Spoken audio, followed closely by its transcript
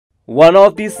One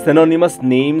of the synonymous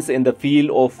names in the field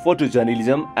of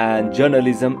photojournalism and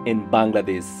journalism in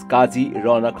Bangladesh, Quazi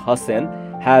Rawnaq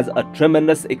Hossain has a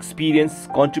tremendous experience,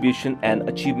 contribution and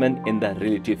achievement in the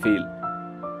related field.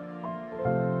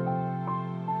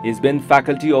 He has been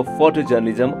faculty of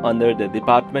photojournalism under the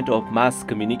Department of Mass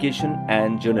Communication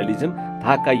and Journalism,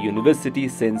 Dhaka University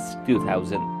since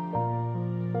 2000.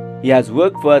 He has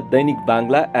worked for Dainik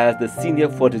Bangla as the senior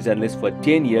photojournalist for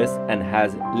 10 years and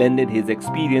has lended his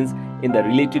experience in the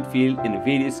related field in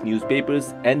various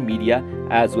newspapers and media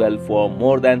as well for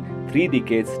more than 3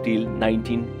 decades till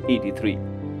 1983.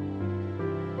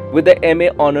 With the MA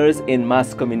Honours in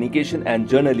Mass Communication and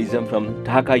Journalism from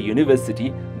Dhaka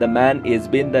University, the man has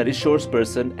been the resource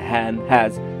person and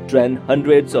has trained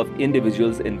hundreds of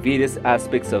individuals in various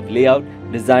aspects of layout,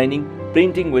 designing,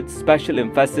 printing with special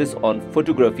emphasis on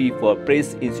photography for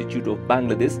Press Institute of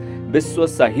Bangladesh, Biswa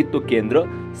Sahitto Kendro,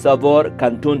 Savar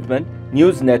Cantonment,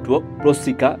 News Network,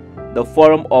 Proshika, the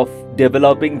Forum of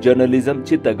Developing Journalism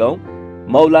Chittagong,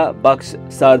 Moula, Baksh,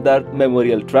 Sarder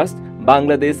Memorial Trust,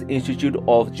 Bangladesh Institute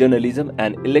of Journalism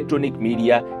and Electronic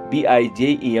Media,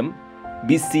 BIJEM,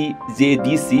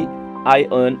 BCJDC,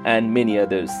 ION and many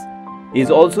others. He is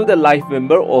also the life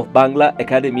member of Bangla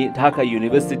Academy, Dhaka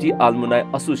University Alumni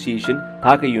Association,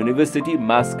 Dhaka University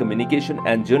Mass Communication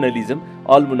and Journalism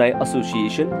Alumni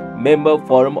Association, member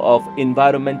Forum of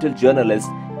Environmental Journalists,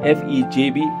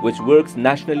 FEJB, which works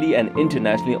nationally and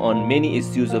internationally on many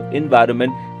issues of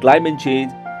environment, climate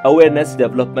change, awareness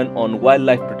development on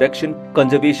wildlife protection,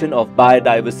 conservation of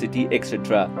biodiversity,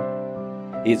 etc.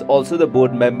 He is also the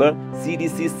board member,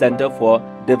 CDC Center for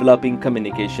Developing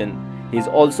Communication. He is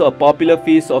also a popular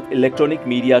face of electronic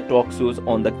media talk shows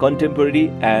on the contemporary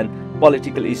and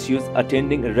political issues,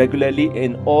 attending regularly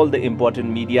in all the important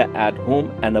media at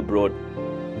home and abroad.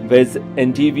 Viz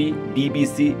NTV,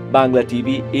 BBC, Bangla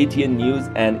TV, ATN News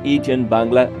and ATN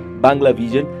Bangla, Bangla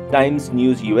Vision, Times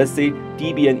News USA,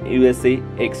 TBN USA,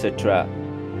 etc.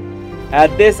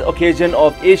 At this occasion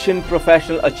of Asian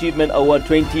Professional Achievement Award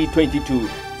 2022,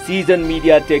 Seasoned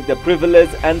Media take the privilege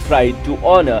and pride to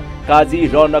honor Quazi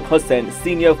Rawnaq Hossain,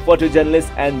 senior photojournalist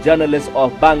and journalist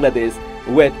of Bangladesh,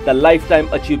 with the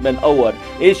Lifetime Achievement Award,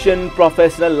 Asian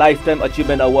Professional Lifetime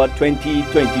Achievement Award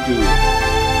 2022.